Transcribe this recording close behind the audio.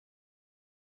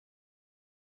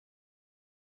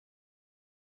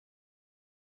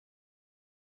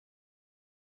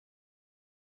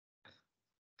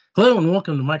Hello and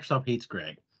welcome to Microsoft Hates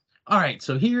Greg. All right,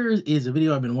 so here is a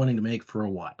video I've been wanting to make for a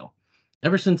while.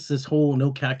 Ever since this whole no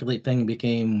calculate thing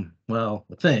became, well,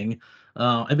 a thing,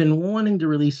 I've been wanting to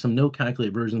release some no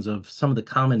calculate versions of some of the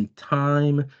common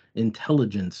time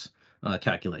intelligence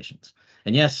calculations.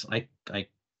 And yes, I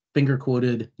finger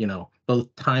quoted,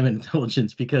 both time and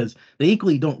intelligence because they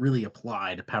equally don't really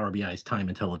apply to Power BI's time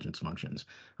intelligence functions.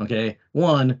 Okay,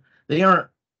 one, they aren't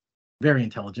very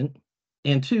intelligent,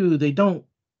 and two, they don't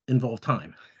involve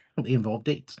time. They involve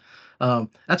dates.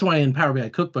 That's why in Power BI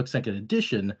Cookbook Second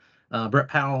Edition, Brett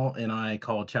Powell and I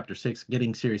called Chapter 6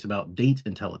 "Getting Serious About Date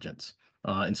Intelligence."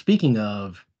 And speaking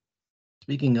of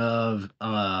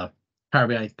Power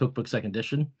BI Cookbook Second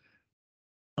Edition,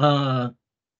 uh,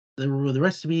 the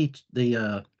recipe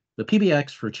the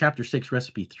PBX for Chapter 6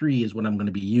 Recipe 3 is what I'm going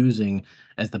to be using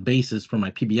as the basis for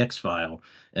my PBX file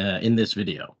in this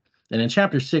video. And in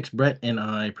Chapter 6, Brett and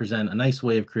I present a nice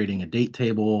way of creating a date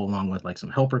table along with like some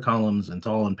helper columns, and it's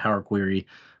all in Power Query.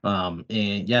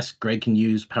 And yes, Greg can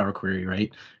use Power Query,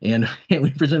 right? And we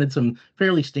presented some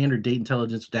fairly standard date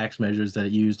intelligence DAX measures that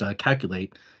it used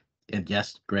calculate. And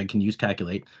yes, Greg can use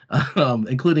calculate,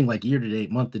 including like year to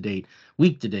date, month to date,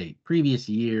 week to date, previous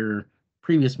year,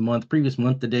 previous month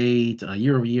to date,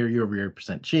 year over year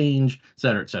percent change, et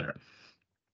cetera, et cetera.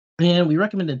 And we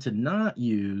recommended to not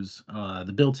use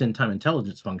the built-in time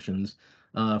intelligence functions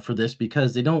for this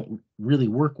because they don't really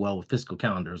work well with fiscal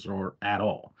calendars or at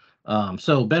all.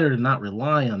 So better to not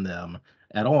rely on them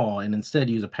at all and instead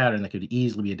use a pattern that could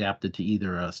easily be adapted to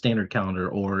either a standard calendar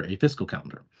or a fiscal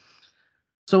calendar.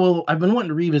 So I've been wanting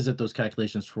to revisit those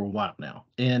calculations for a while now.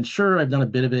 And sure, I've done a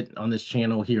bit of it on this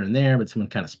channel here and there, but it's been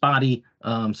kind of spotty.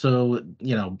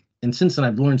 And since then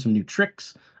I've learned some new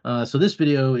tricks. So this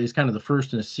video is kind of the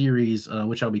first in a series,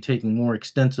 which I'll be taking more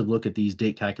extensive look at these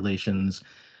date calculations.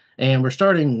 And we're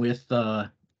starting with,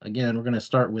 again, we're going to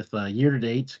start with year to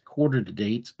date, quarter to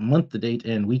date, month to date,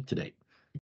 and week to date.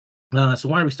 So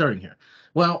why are we starting here?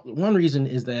 Well, one reason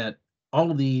is that all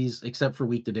of these, except for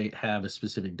week to date, have a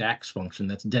specific DAX function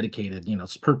that's dedicated,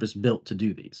 it's purpose built to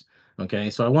do these. Okay,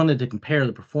 so I wanted to compare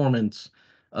the performance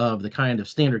of the kind of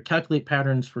standard calculate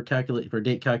patterns for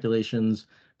date calculations,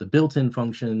 the built-in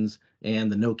functions, and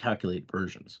the no calculate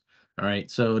versions. All right,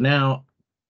 so now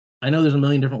I know there's a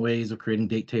million different ways of creating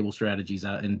date table strategies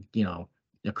out, and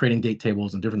creating date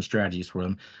tables and different strategies for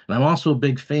them. And I'm also a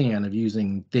big fan of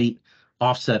using date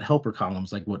offset helper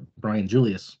columns, like what Brian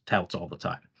Julius touts all the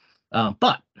time.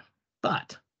 But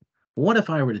what if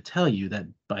I were to tell you that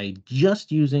by just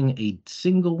using a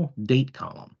single date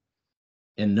column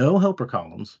and no helper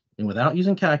columns, and without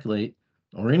using calculate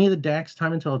or any of the DAX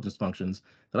time intelligence functions,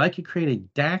 that I could create a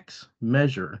DAX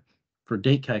measure for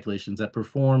date calculations that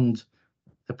performs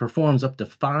up to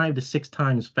 5 to 6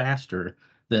 times faster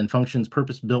than functions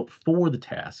purpose-built for the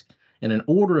task, and an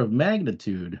order of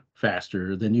magnitude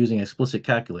faster than using explicit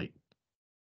calculate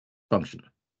function.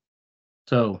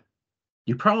 So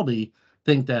you probably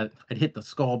think that I'd hit that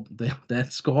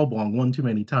skull bong one too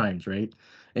many times, right?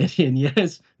 And yes,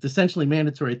 it's essentially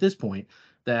mandatory at this point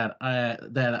that I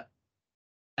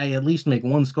at least make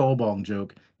one skull bong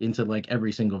joke into like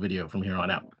every single video from here on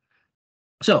out.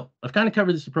 So I've kind of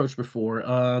covered this approach before.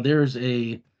 There's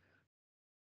a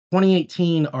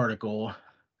 2018 article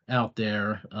out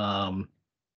there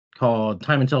called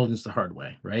 "Time Intelligence the Hard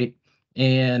Way," right?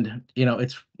 And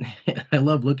it's I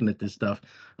love looking at this stuff.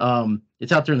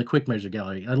 It's out there in the quick measure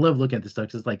gallery. I love looking at this stuff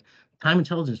because it's like time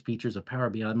intelligence features of Power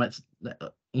BI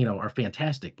are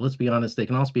fantastic. But let's be honest, they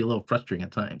can also be a little frustrating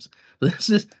at times.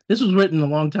 This was written a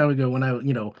long time ago when I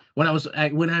was an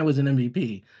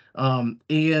MVP.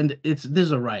 And this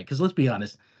is a right because let's be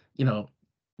honest, you know.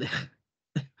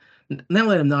 Now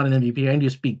that I'm not an MVP, I can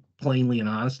just speak plainly and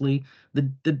honestly. The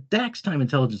DAX time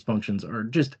intelligence functions are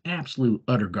just absolute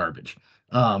utter garbage.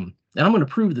 And I'm going to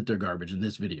prove that they're garbage in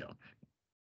this video.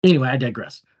 Anyway, I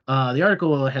digress. The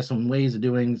article has some ways of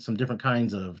doing some different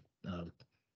kinds of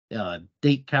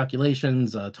date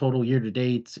calculations, total year to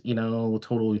date,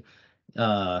 total,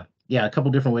 a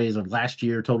couple different ways of last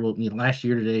year total, last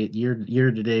year to date,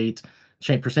 year to date,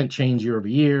 percent change year over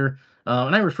year.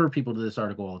 And I refer people to this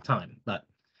article all the time, but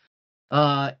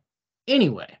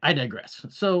anyway, I digress.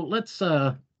 So let's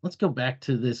go back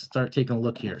to this, start taking a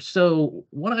look here. So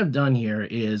what I've done here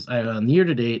is on year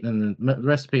to date, and the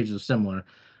rest of the pages are similar.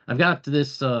 I've got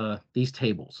these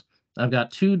tables. I've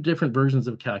got two different versions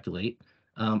of calculate.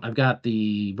 I've got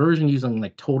the version using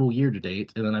like total year to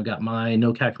date, and then I've got my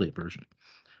no calculate version.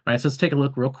 All right, so let's take a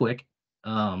look real quick.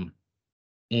 And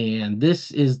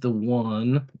this is the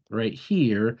one right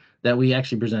here that we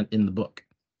actually present in the book.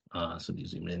 So you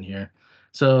zoom in here.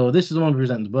 So this is the one we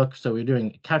present in the book. So we're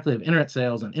doing calculated internet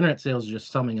sales, and internet sales is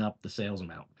just summing up the sales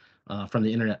amount from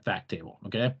the internet fact table.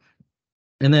 Okay.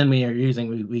 And then we are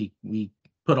using, we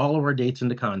put all of our dates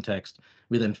into context.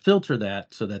 We then filter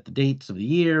that so that the dates of the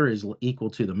year is equal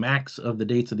to the max of the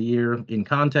dates of the year in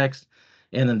context.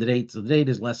 And then the dates of the date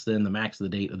is less than the max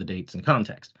of the date of the dates in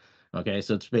context. Okay,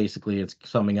 so it's basically, it's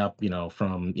summing up,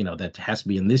 from, that has to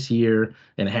be in this year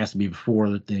and it has to be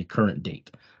before the current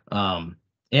date.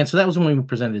 And so that was when we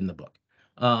presented in the book.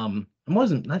 I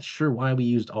wasn't not sure why we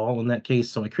used all in that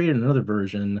case, so I created another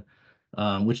version,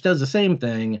 which does the same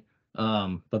thing,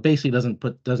 but basically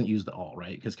doesn't use the all,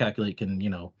 right? Because calculate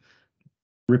can,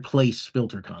 replace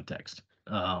filter context.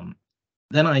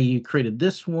 Then I created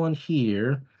this one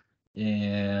here,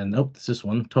 and nope, it's this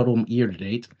one, total year to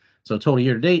date. So total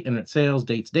year to date, internet sales,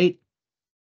 dates, date.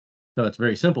 So it's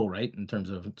very simple, right, in terms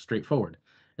of straightforward.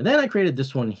 And then I created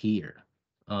this one here.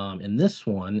 And this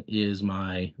one is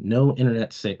my no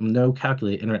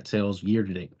calculate internet sales year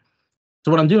to date.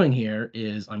 So what I'm doing here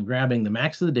is I'm grabbing the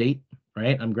max of the date,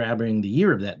 right? I'm grabbing the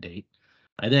year of that date.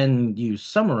 I then use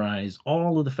summarize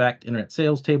all of the fact internet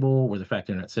sales table or the fact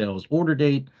internet sales order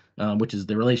date, which is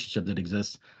the relationship that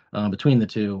exists between the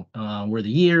two, where the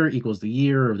year equals the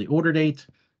year of the order date,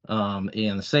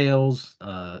 and the sales.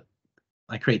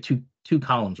 I create two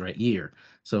columns, right? Year.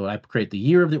 So I create the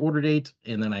year of the order date,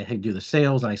 and then I do the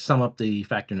sales, and I sum up the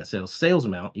factor net sales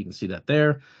amount. You can see that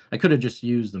there. I could have just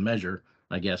used the measure,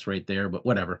 I guess, right there, but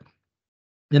whatever.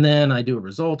 And then I do a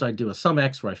result. I do a sum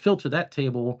x where I filter that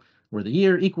table where the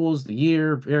year equals the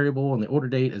year variable and the order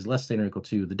date is less than or equal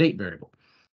to the date variable.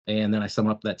 And then I sum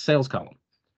up that sales column,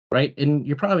 right? And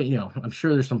you're probably, I'm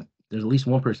sure there's at least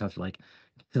one person that's like,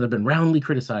 because I've been roundly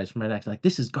criticized for my DAX, like,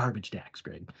 this is garbage DAX,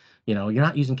 Greg. You're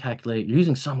not using calculate, you're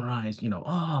using summarize,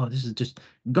 oh, this is just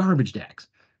garbage DAX.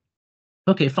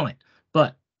 Okay, fine.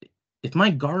 But if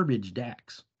my garbage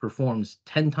DAX performs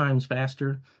 10 times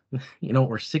faster,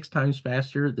 or 6 times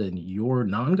faster than your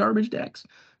non-garbage DAX,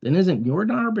 then isn't your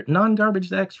non-garbage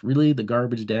DAX really the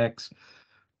garbage DAX?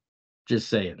 Just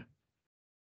saying.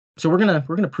 So we're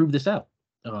gonna prove this out.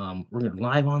 We're gonna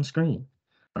live on screen.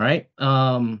 All right.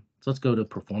 So let's go to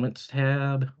performance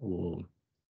tab. We'll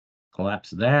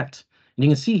collapse that. And you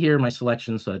can see here my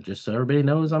selection. So just so everybody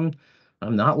knows, I'm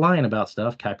not lying about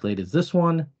stuff. Calculate is this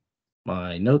one.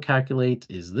 My no calculate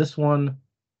is this one.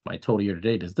 My total year to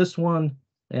date is this one.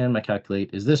 And my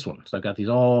calculate is this one. So I've got these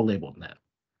all labeled in that.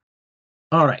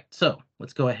 All right. So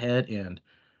let's go ahead and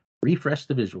refresh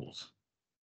the visuals.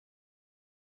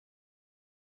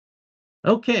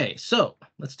 Okay, so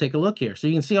let's take a look here. So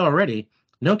you can see already,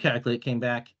 no calculate came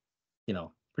back,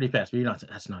 pretty fast. But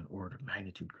that's not an order of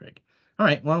magnitude, Craig. All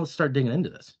right, well, let's start digging into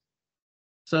this.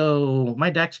 So my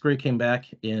DAX gray came back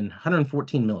in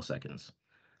 114 milliseconds.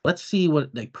 Let's see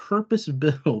what they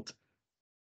purpose-built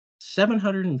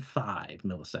 705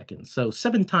 milliseconds. So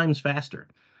 7 times faster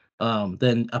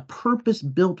than a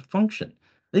purpose-built function.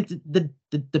 The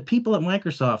people at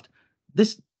Microsoft,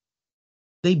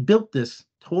 they built this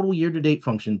total year-to-date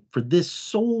function for this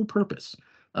sole purpose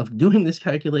of doing this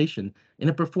calculation, and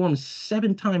it performs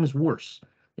 7 times worse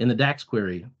in the DAX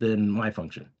query than my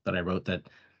function that I wrote that,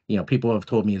 people have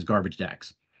told me is garbage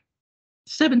DAX.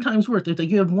 7 times worse. If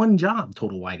you have one job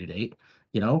total Y-to-date,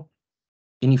 and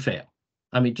you fail.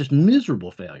 I mean, just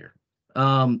miserable failure.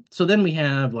 So then we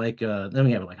have like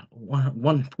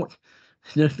the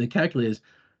calculate is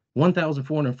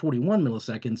 1,441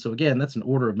 milliseconds. So again, that's an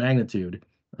order of magnitude,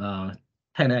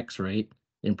 10x, right?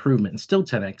 Improvement, and still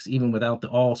 10x even without the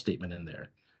all statement in there,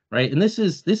 right? And this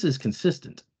is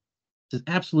consistent. This is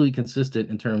absolutely consistent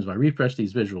in terms of I refresh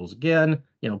these visuals again,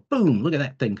 boom, look at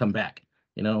that thing come back.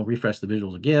 Refresh the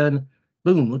visuals again,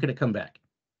 boom, look at it come back.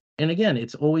 And again,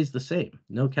 it's always the same.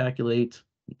 No calculate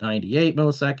 98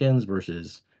 milliseconds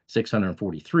versus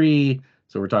 643.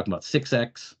 So we're talking about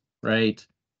 6x, right?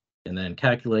 And then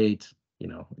calculate,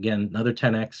 again, another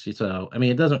 10x. So, I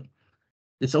mean,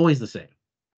 it's always the same.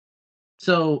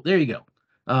 So there you go.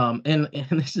 And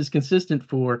this is consistent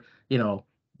for,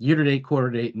 year to date,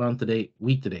 quarter to date, month to date,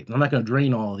 week to date. And I'm not going to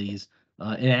drain all of these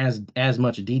in as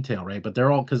much detail, right? But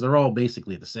they're all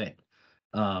basically the same.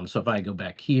 So if I go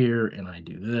back here and I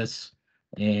do this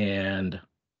and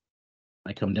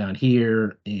I come down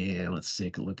here and let's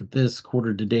take a look at this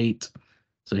quarter to date.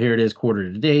 So here it is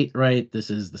quarter to date, right? This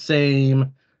is the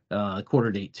same.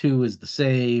 Quarter date 2 is the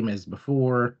same as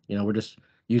before. We're just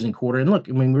using quarter. And look,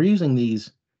 I mean, we're using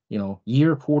these,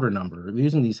 year quarter number. We're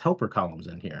using these helper columns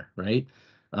in here, right?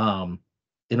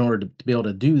 In order to be able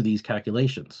to do these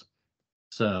calculations.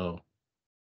 So,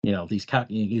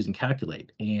 using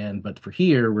calculate. But for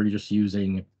here, we're just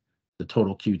using the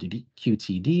total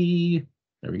QTD,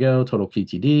 There we go, total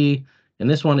QTD. And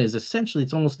this one is essentially,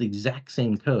 it's almost the exact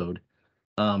same code.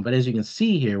 But as you can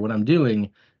see here, what I'm doing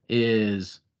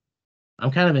is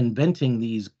I'm kind of inventing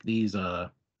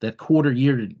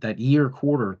that year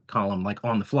quarter column like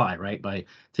on the fly, right? By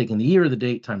taking the year of the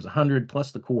date times 100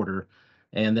 plus the quarter,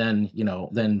 and then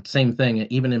then same thing.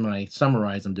 Even in my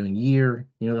summarize, I'm doing year.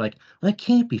 Like, well, that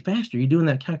can't be faster. You're doing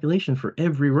that calculation for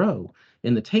every row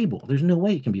in the table. There's no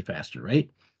way it can be faster, right?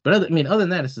 But other than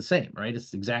that, it's the same, right? It's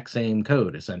the exact same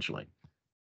code essentially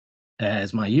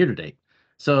as my year to date.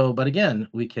 So, but again,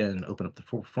 we can open up the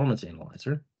performance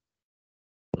analyzer,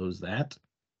 close that,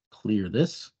 clear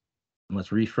this, and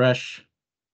let's refresh.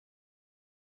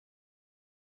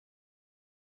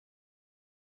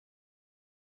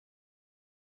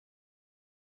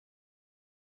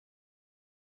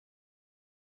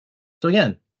 So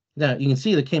again, now you can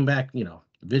see that came back,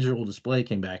 visual display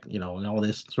came back, and all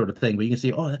this sort of thing. But you can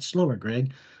see, oh, that's slower,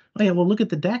 Greg. Oh yeah, well, look at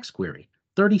the DAX query,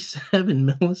 37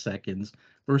 milliseconds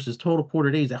versus total quarter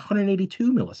days,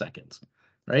 182 milliseconds,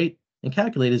 right? And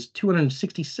calculate is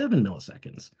 267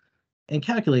 milliseconds. And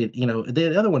calculate,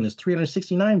 the other one is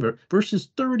 369 versus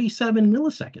 37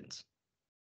 milliseconds,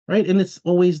 right? And it's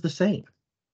always the same.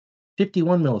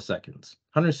 51 milliseconds,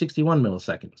 161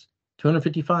 milliseconds,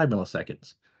 255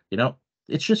 milliseconds.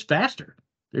 It's just faster.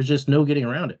 There's just no getting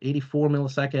around it. 84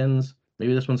 milliseconds.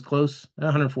 Maybe this one's close.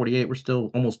 148. We're still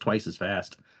almost twice as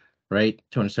fast, right?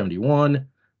 271.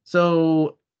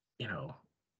 So,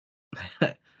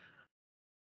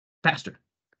 faster.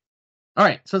 All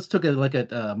right. So let's take a look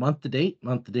at month to date.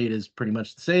 Month to date is pretty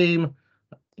much the same.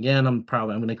 Again, I'm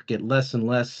going to get less and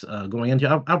less going into.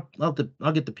 I'll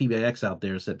get the PBX out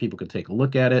there so that people can take a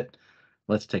look at it.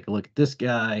 Let's take a look at this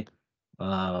guy.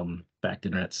 Back to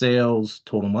internet sales.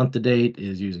 Total month to date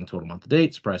is using total month to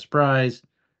date. Surprise, surprise.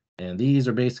 And these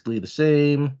are basically the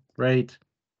same, right?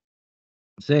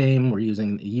 Same. We're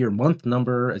using a year month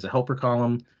number as a helper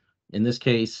column. In this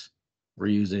case, we're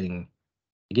using,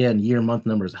 again, year month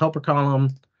number as a helper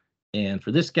column. And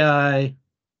for this guy,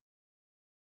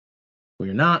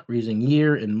 we're not. We're using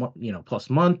year and plus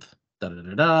month.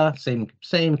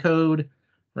 Same code,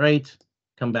 right?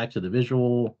 Come back to the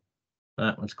visual.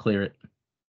 Let's clear it.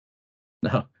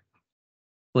 No,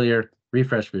 clear.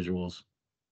 Refresh visuals.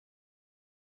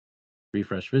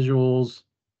 Refresh visuals.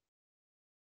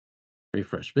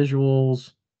 Refresh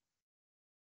visuals.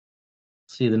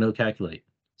 See the no calculate.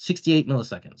 68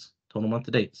 milliseconds. Total month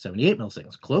to date. 78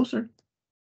 milliseconds. Closer.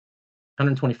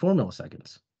 124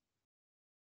 milliseconds.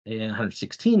 And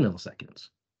 116 milliseconds.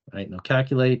 Right? No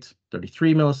calculate.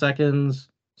 33 milliseconds.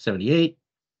 78.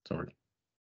 So we're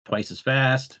twice as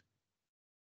fast.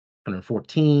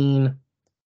 114.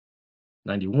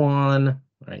 91.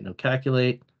 Right? No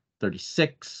calculate.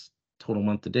 36. Total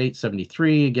month to date.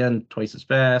 73. Again, twice as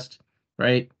fast.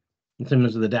 Right? In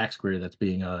terms of the DAX query that's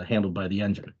being handled by the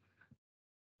engine.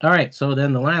 All right, so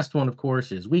then the last one, of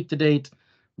course, is week to date.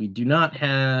 We do not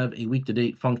have a week to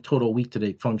date total week to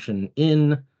date function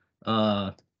in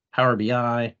Power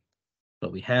BI,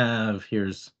 but we have,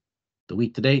 here's the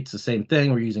week to date. It's the same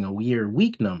thing. We're using a year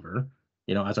week number,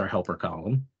 as our helper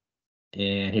column.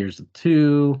 And here's the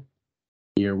 2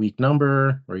 year week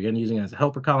number. We're again using it as a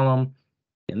helper column.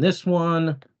 And this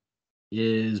one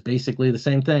is basically the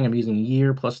same thing. I'm using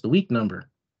year plus the week number,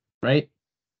 right?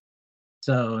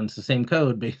 So, and it's the same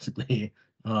code basically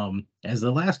as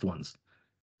the last ones.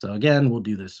 So again, we'll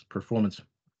do this performance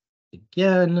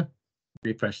again,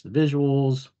 refresh the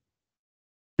visuals,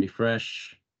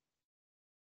 refresh.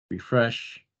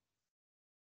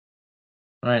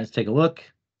 All right, let's take a look.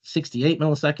 68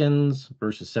 milliseconds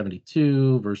versus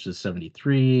 72 versus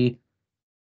 73,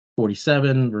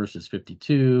 47 versus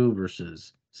 52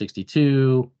 versus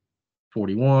 62,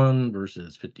 41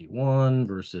 versus 51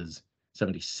 versus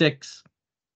 76.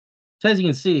 So as you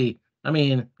can see,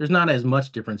 there's not as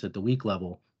much difference at the week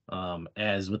level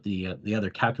as with the other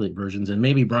calculate versions. And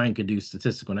maybe Brian could do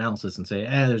statistical analysis and say,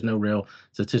 there's no real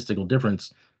statistical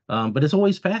difference. But it's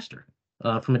always faster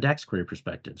from a DAX query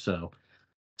perspective. So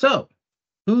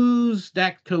whose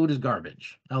DAX code is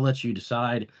garbage? I'll let you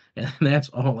decide. And that's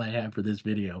all I have for this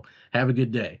video. Have a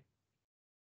good day.